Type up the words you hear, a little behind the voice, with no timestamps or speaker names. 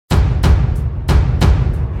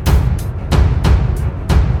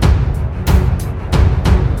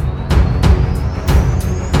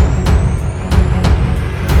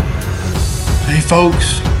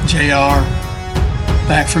folks, JR,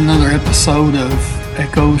 back for another episode of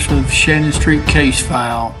Echoes of Shannon Street Case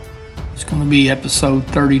File. It's going to be episode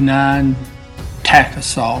 39, Tack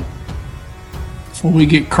Assault. Before we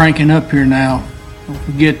get cranking up here now, don't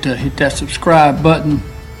forget to hit that subscribe button.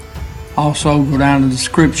 Also, go down to the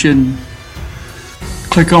description,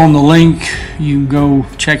 click on the link. You can go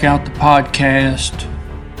check out the podcast,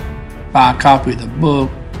 buy a copy of the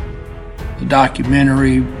book, the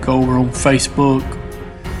documentary, go over on Facebook,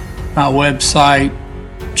 my website,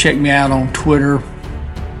 check me out on Twitter,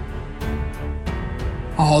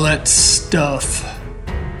 all that stuff.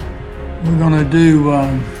 We're gonna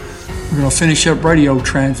finish up radio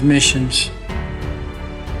transmissions.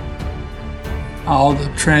 All the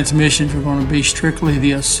transmissions are gonna be strictly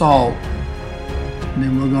the assault. And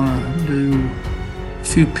then we're gonna do a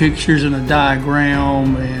few pictures and a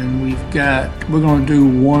diagram, and we're gonna do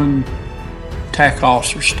one TAC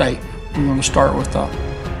officer statement. We're going to start with the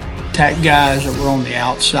TAC guys that were on the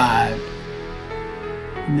outside.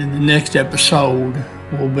 And then the next episode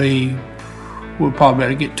we'll probably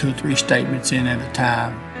better get 2 or 3 statements in at a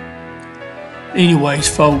time. Anyways,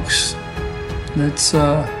 folks, let's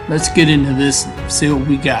get into this and see what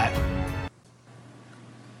we got.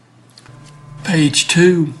 Page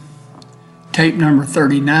 2, tape number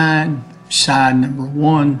 39, side number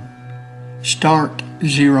 1, start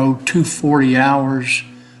 0240 hours,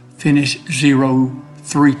 finish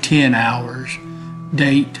 0310 hours,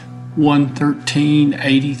 date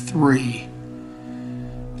 11383.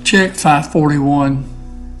 Check 541,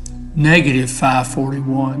 negative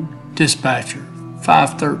 541, dispatcher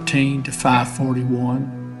 513 to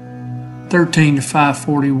 541, 13 to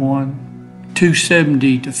 541,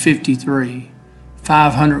 270 to 53,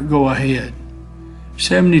 500 go ahead,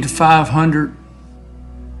 70 to 500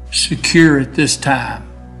 secure at this time.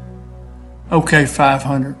 Okay,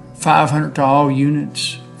 500. 500 to all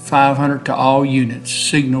units. 500 to all units.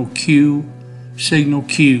 Signal Q. Signal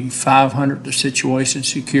Q. 500 to situation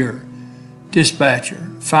secure. Dispatcher.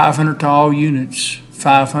 500 to all units.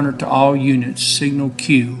 500 to all units. Signal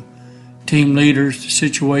Q. Team leaders, the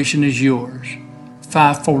situation is yours.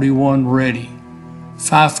 541 ready.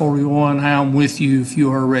 541, I am with you if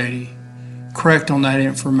you are ready. Correct on that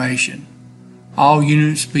information. All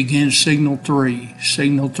units begin signal 3.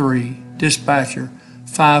 Signal 3. Dispatcher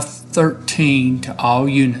 513 to all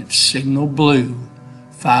units. Signal blue.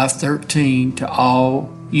 513 to all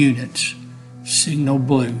units. Signal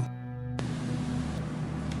blue.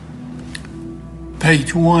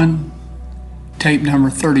 Page 1, tape number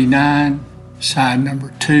 39, side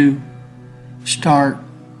number 2. Start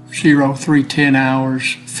 0310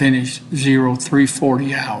 hours. Finish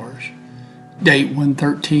 0340 hours. Date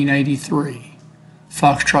 11383.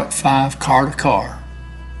 Foxtrot 5, car to car.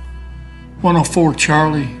 104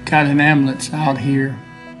 Charlie got an ambulance out here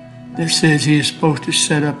that says he is supposed to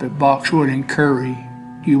set up at Boxwood and Curry.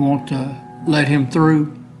 Do you want to let him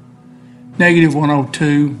through? Negative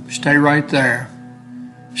 102, stay right there.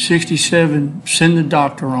 67, send the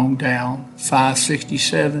doctor on down.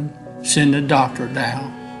 567, send the doctor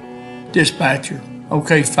down. Dispatcher,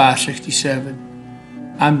 okay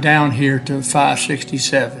 567. I'm down here to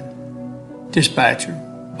 567. Dispatcher,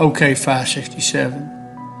 okay 567.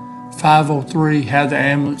 503, have the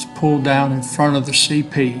ambulance pulled down in front of the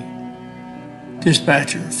CP.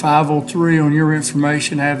 Dispatcher, 503, on your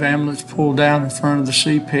information, have ambulance pulled down in front of the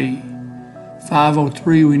CP.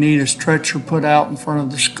 503, we need a stretcher put out in front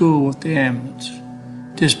of the school with the ambulance.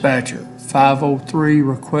 Dispatcher, 503,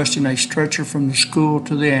 requesting a stretcher from the school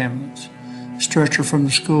to the ambulance. Stretcher from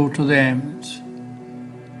the school to the ambulance.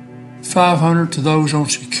 500 to those on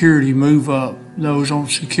security, move up. Those on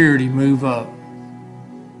security, move up.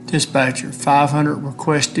 Dispatcher, 500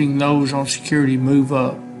 requesting those on security, move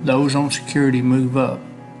up. Those on security, move up.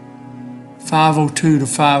 502 to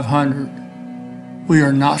 500. We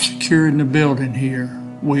are not secure in the building here.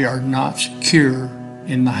 We are not secure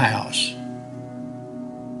in the house.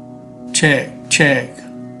 Check.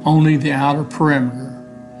 Only the outer perimeter.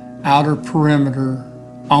 Outer perimeter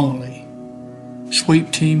only.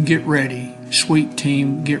 Sweep team, get ready. Sweep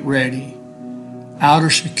team, get ready. Outer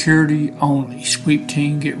security only. Sweep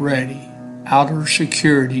team, get ready. Outer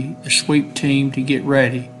security, the sweep team to get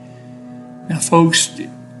ready. Now, folks,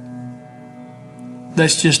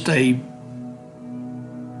 that's just a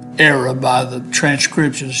error by the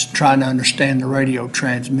transcriptions trying to understand the radio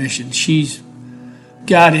transmission. She's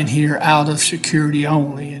got in here out of security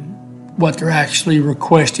only, and what they're actually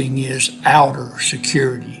requesting is outer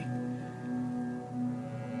security.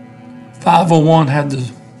 501 had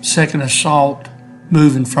the second assault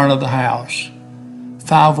move in front of the house.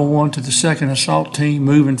 501 to the 2nd Assault Team,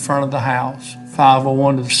 move in front of the house.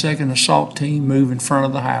 501 to the 2nd Assault Team, move in front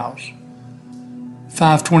of the house.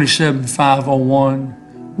 527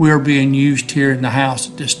 501, we are being used here in the house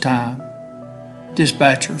at this time.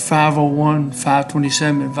 Dispatcher, 501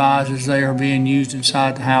 527 advises they are being used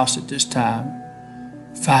inside the house at this time.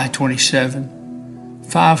 527,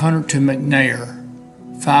 500 to McNair.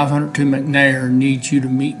 500 to McNair, needs you to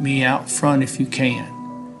meet me out front if you can.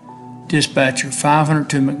 Dispatcher, 500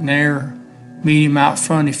 to McNair, meet him out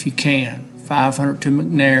front if you can. 500 to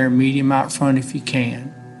McNair, meet him out front if you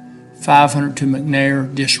can. 500 to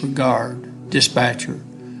McNair, disregard. Dispatcher,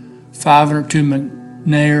 500 to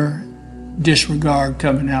McNair, disregard,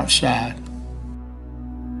 coming outside.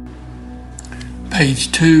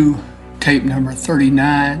 Page 2, tape number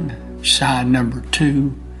 39, side number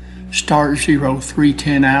 2. Start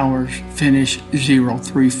 0310 hours, finish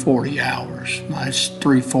 0340 hours. That's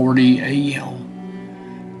 3:40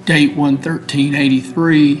 a.m. Date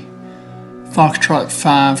 11383, Foxtrot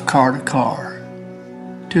 5, car to car.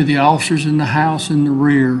 To the officers in the house in the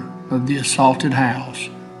rear of the assaulted house,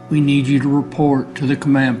 we need you to report to the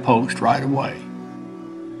command post right away.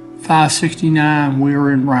 569, we are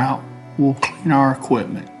en route. We'll clean our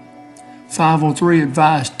equipment. 503,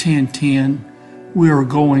 advise 1010, we are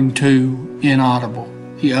going to Inaudible,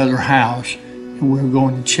 the other house, and we're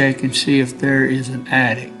going to check and see if there is an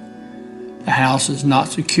attic. The house is not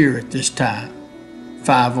secure at this time.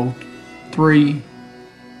 503,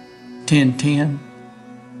 1010,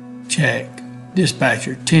 check.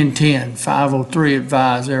 Dispatcher, 1010, 503,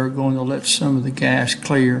 advise they are going to let some of the gas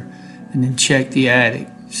clear and then check the attic,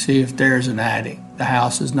 see if there's an attic. The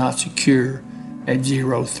house is not secure at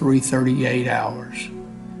 0338 hours.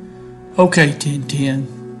 Okay,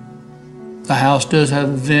 1010. The house does have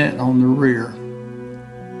a vent on the rear.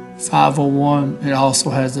 501, it also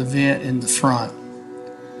has a vent in the front.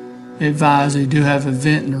 Advise they do have a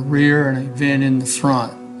vent in the rear and a vent in the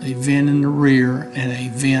front. A vent in the rear and a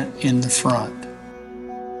vent in the front.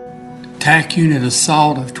 TAC unit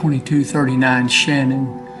assault of 2239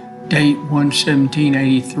 Shannon, date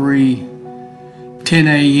 11783, 10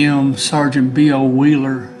 a.m. Sergeant B.O.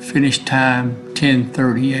 Wheeler, finish time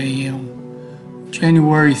 10:30 a.m.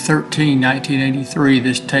 January 13, 1983.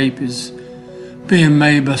 This tape is being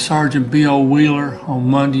made by Sergeant B.O. Wheeler on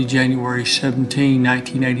Monday, January 17,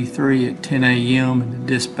 1983 at 10 a.m. in the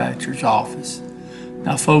dispatcher's office.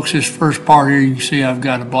 Now folks, this first part here, you can see I've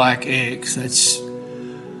got a black X. That's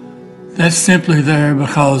simply there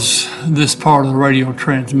because this part of the radio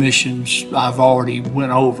transmissions, I've already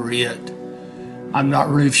went over it. I'm not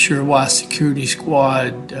really sure why security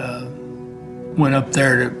squad went up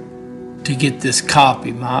there to get this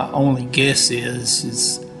copy. My only guess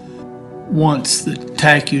is once the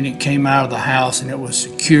TAC unit came out of the house and it was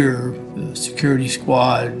secure, the security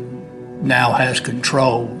squad now has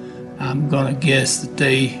control. I'm going to guess that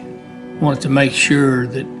they wanted to make sure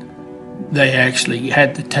that they actually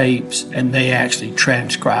had the tapes and they actually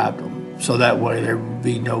transcribed them. So that way there would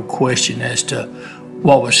be no question as to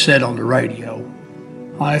what was said on the radio.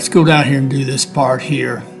 All right, let's go down here and do this part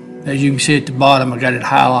here. As you can see at the bottom, I got it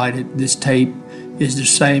highlighted. This tape is the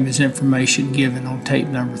same as information given on tape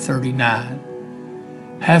number 39.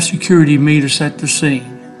 Have security meet us at the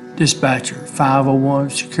scene. Dispatcher,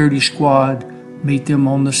 501, security squad, meet them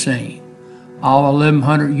on the scene. All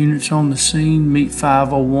 1,100 units on the scene, meet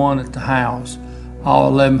 501 at the house.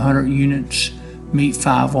 All 1,100 units, meet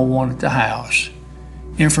 501 at the house.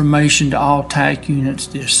 Information to all TAC units,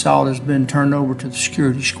 the assault has been turned over to the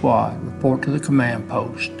security squad. Report to the command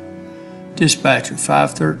post. Dispatcher,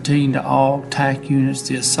 513 to all TAC units,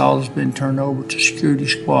 the assault has been turned over to security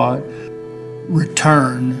squad.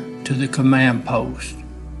 Return to the command post.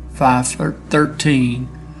 513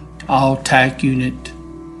 to all TAC unit,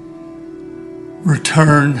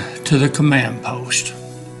 return to the command post.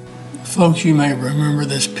 Folks, you may remember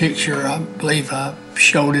this picture. I believe I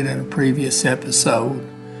showed it in a previous episode.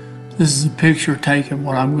 This is a picture taken,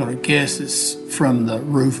 what I'm going to guess is from the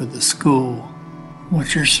roof of the school.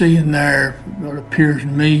 What you're seeing there, what appears to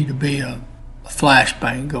me to be a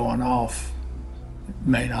flashbang going off. It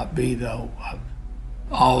may not be though.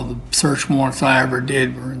 All the search warrants I ever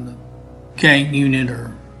did were in the gang unit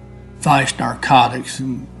or vice narcotics,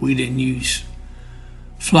 and we didn't use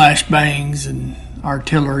flashbangs and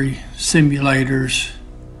artillery simulators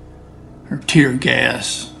or tear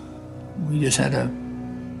gas. We just had a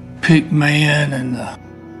pick man and a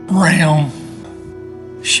round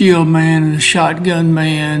shield man and a shotgun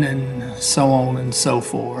man and so on and so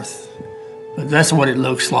forth. But that's what it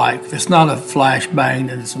looks like. If it's not a flashbang,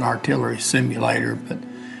 then it's an artillery simulator. But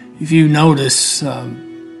if you notice,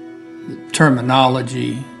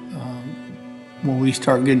 terminology when we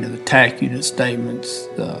start getting to the TAC unit statements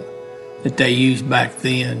that they used back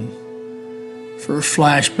then for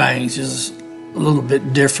flashbangs is a little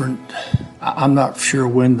bit different. I'm not sure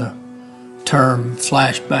when the term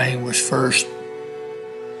flashbang was first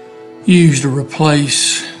used to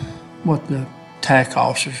replace what the TAC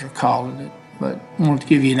officers are calling it, but I want to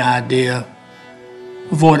give you an idea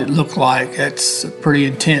of what it looked like. That's a pretty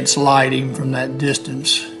intense lighting from that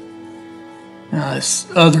distance. Now, this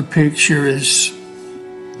other picture is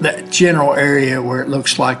that general area where it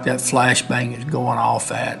looks like that flashbang is going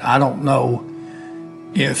off at. I don't know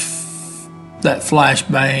if that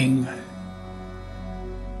flashbang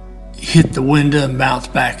hit the window and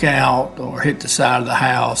bounced back out or hit the side of the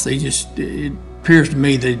house. It appears to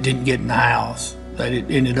me that it didn't get in the house, that it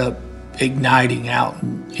ended up igniting out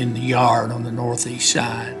in the yard on the northeast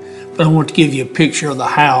side. But I want to give you a picture of the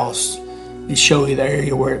house and show you the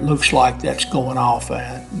area where it looks like that's going off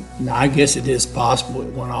at. Now, I guess it is possible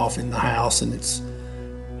it went off in the house and it's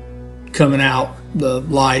coming out, the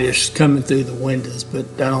light is coming through the windows, but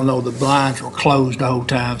I don't know, the blinds were closed the whole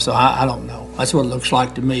time, so I don't know. That's what it looks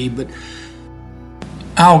like to me, but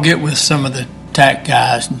I'll get with some of the TAC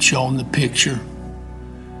guys and show them the picture.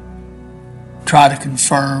 Try to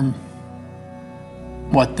confirm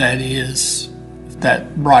what that is, if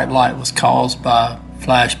that bright light was caused by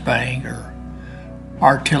flashbang or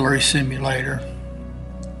artillery simulator.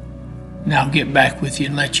 And I'll get back with you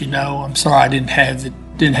and let you know. I'm sorry I didn't have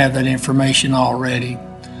that information already.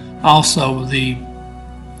 Also, the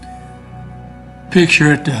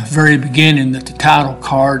picture at the very beginning that the title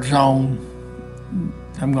card's on,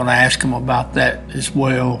 I'm going to ask them about that as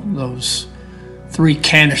well. Those 3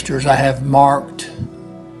 canisters I have marked,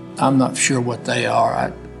 I'm not sure what they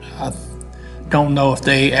are. I don't know if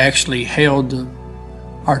they actually held the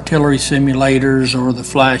artillery simulators or the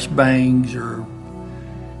flashbangs or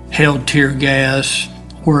held tear gas,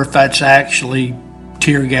 or if that's actually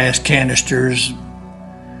tear gas canisters,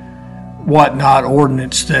 whatnot,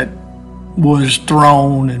 ordnance that was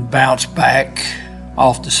thrown and bounced back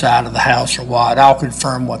off the side of the house or what. I'll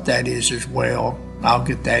confirm what that is as well. I'll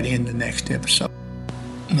get that in the next episode.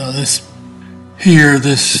 Now this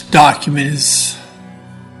document is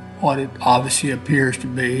what it obviously appears to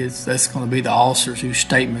be. That's going to be the officers whose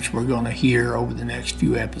statements we're going to hear over the next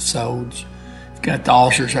few episodes. You've got the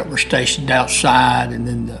officers that were stationed outside and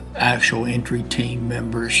then the actual entry team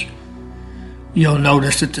members. You'll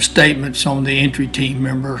notice that the statements on the entry team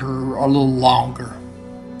members are a little longer,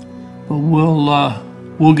 but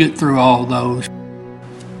we'll get through all those.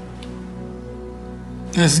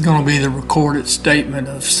 This is going to be the recorded statement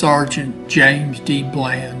of Sergeant James D.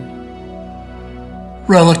 Bland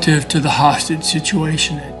relative to the hostage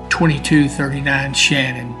situation at 2239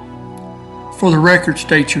 Shannon. For the record,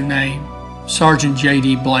 state your name. Sergeant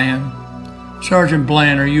J.D. Bland. Sergeant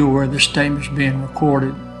Bland, are you aware this statement is being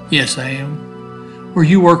recorded? Yes, I am. Were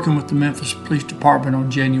you working with the Memphis Police Department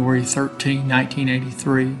on January 13,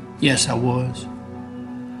 1983? Yes, I was.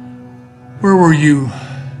 Where were you?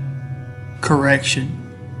 Correction.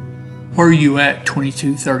 Were you at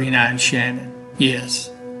 2239 Shannon? Yes.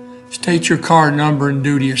 State your car number and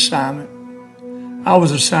duty assignment. I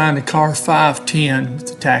was assigned to car 510 with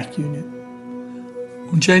the TAC unit.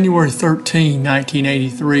 On January 13,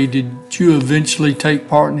 1983, did you eventually take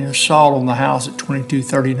part in the assault on the house at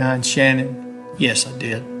 2239 Shannon? Yes, I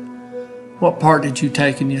did. What part did you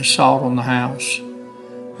take in the assault on the house?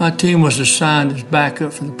 My team was assigned as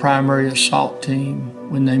backup for the primary assault team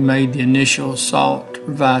when they made the initial assault to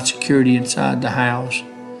provide security inside the house.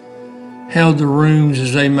 Held the rooms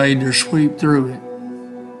as they made their sweep through it.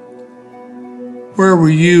 Where were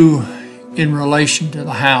you in relation to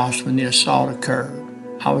the house when the assault occurred?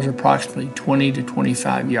 I was approximately 20 to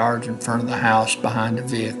 25 yards in front of the house behind the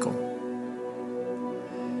vehicle.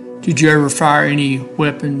 Did you ever fire any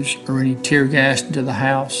weapons or any tear gas into the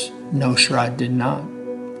house? No, sir, I did not.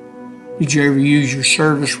 Did you ever use your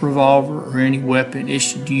service revolver or any weapon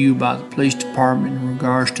issued to you by the police department in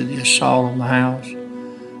regards to the assault on the house?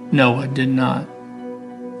 No, I did not.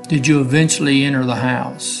 Did you eventually enter the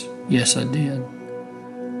house? Yes, I did.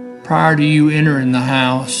 Prior to you entering the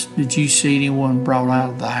house, did you see anyone brought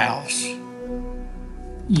out of the house?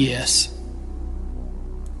 Yes.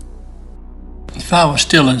 If I was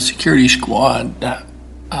still in security squad,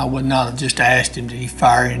 I would not have just asked him, did he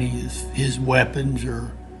fire any of his weapons,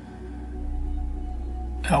 or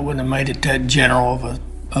I wouldn't have made it that general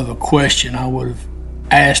of a question. I would have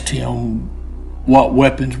asked him, what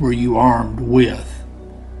weapons were you armed with?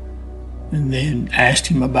 And then asked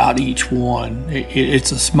him about each one.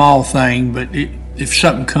 It's a small thing, but it if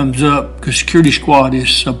something comes up, because security squad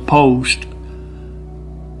is supposed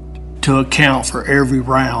to account for every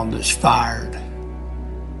round that's fired.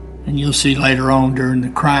 And you'll see later on during the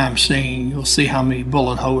crime scene, you'll see how many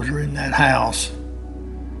bullet holes are in that house.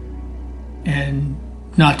 And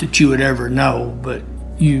not that you would ever know, but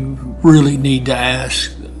you really need to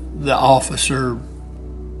ask the officer,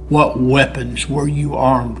 what weapons were you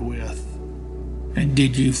armed with? And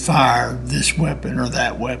did you fire this weapon or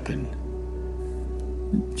that weapon?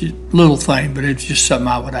 Just little thing, but it's just something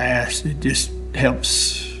I would ask. It just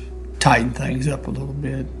helps tighten things up a little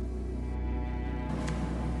bit.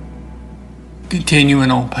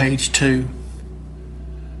 Continuing on page 2.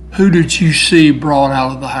 Who did you see brought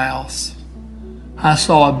out of the house? I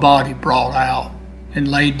saw a body brought out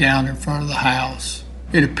and laid down in front of the house.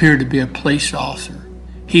 It appeared to be a police officer.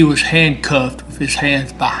 He was handcuffed with his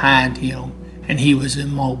hands behind him, and he was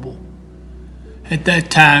immobile. At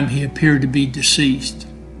that time, he appeared to be deceased.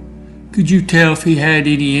 Could you tell if he had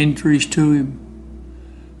any injuries to him?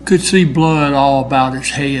 Could see blood all about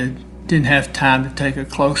his head. Didn't have time to take a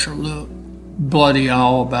closer look. Bloody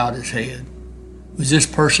all about his head. Was this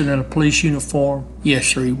person in a police uniform? Yes,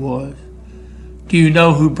 sir, he was. Do you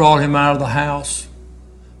know who brought him out of the house?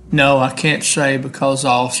 No, I can't say because the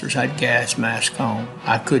officers had gas masks on.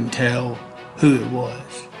 I couldn't tell who it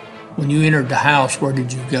was. When you entered the house, where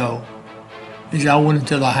did you go? As I went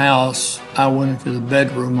into the house, I went into the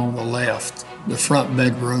bedroom on the left, the front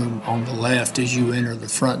bedroom on the left as you enter the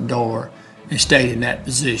front door, and stayed in that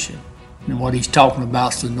position. And what he's talking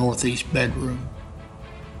about is the northeast bedroom.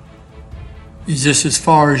 Is this as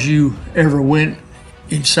far as you ever went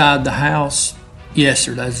inside the house? Yes,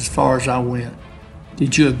 sir, that's as far as I went.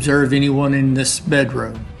 Did you observe anyone in this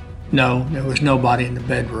bedroom? No, there was nobody in the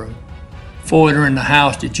bedroom. Before entering the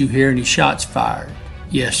house, did you hear any shots fired?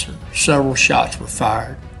 Yes, sir. Several shots were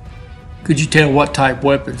fired. Could you tell what type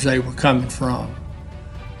weapons they were coming from?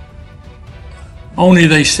 Only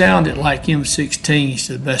they sounded like M16s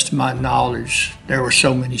to the best of my knowledge. There were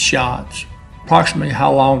so many shots. Approximately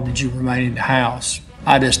how long did you remain in the house?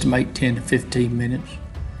 I'd estimate 10 to 15 minutes.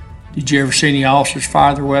 Did you ever see any officers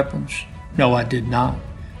fire their weapons? No, I did not.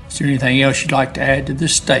 Is there anything else you'd like to add to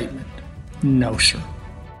this statement? No, sir.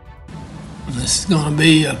 This is going to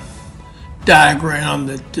be a diagram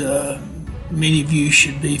that many of you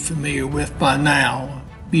should be familiar with by now.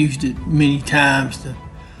 I've used it many times to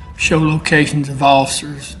show locations of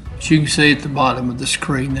officers. As you can see at the bottom of the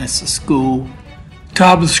screen, that's the school.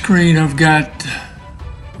 Top of the screen, I've got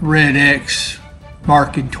red X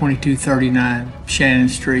marking 2239 Shannon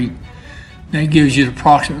Street. That gives you the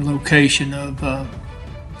approximate location of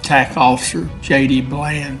TAC officer J.D.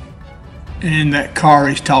 Bland. And that car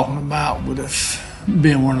he's talking about would have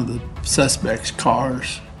been one of the suspect's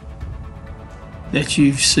cars that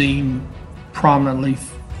you've seen prominently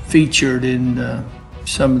featured in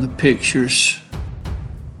some of the pictures.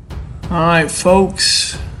 All right,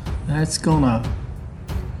 folks, that's gonna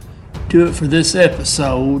do it for this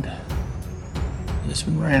episode. This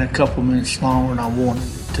one ran a couple minutes longer than I wanted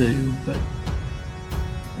it to, but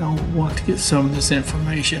I want to get some of this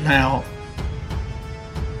information out.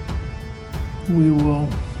 We will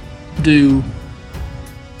do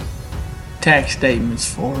tax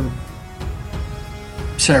statements for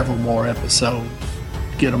several more episodes,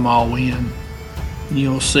 get them all in. And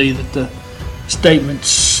you'll see that the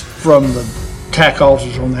statements from the TAC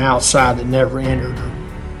officers on the outside that never entered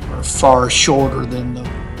are far shorter than the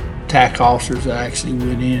TAC officers that actually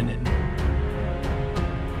went in and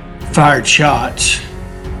fired shots.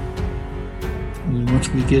 And once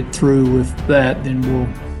we get through with that, then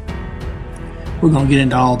we're going to get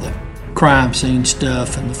into all the crime scene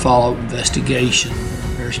stuff and the follow-up investigation.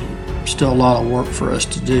 There's still a lot of work for us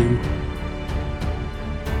to do,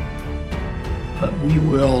 but we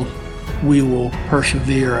will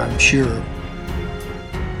persevere, I'm sure.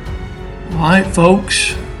 All right,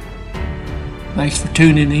 folks. Thanks for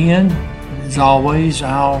tuning in. As always,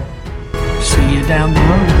 I'll see you down the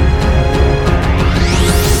road.